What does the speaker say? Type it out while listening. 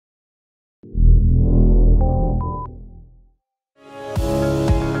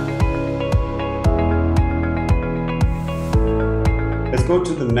go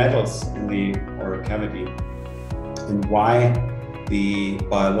to the metals in the oral cavity and why the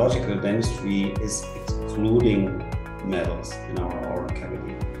biological dentistry is excluding metals in our oral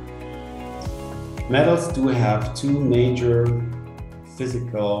cavity. Metals do have two major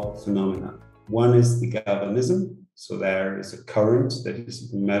physical phenomena. One is the galvanism, so there is a current that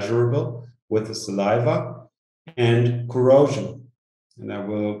is measurable with the saliva, and corrosion. And I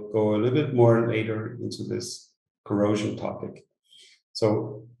will go a little bit more later into this corrosion topic.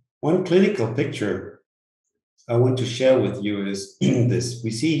 So one clinical picture I want to share with you is this. We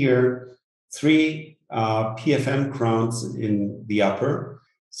see here three PFM crowns in the upper.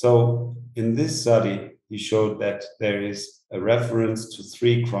 So in this study, he showed that there is a reference to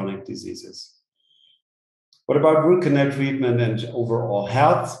three chronic diseases. What about root canal treatment and overall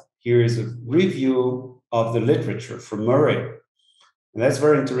health? Here is a review of the literature from Murray. And that's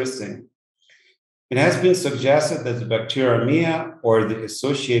very interesting. It has been suggested that the bacteremia or the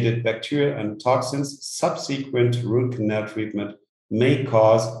associated bacteria and toxins subsequent to root canal treatment may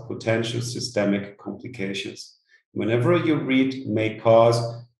cause potential systemic complications. Whenever you read may cause,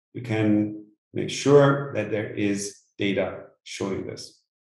 you can make sure that there is data showing this.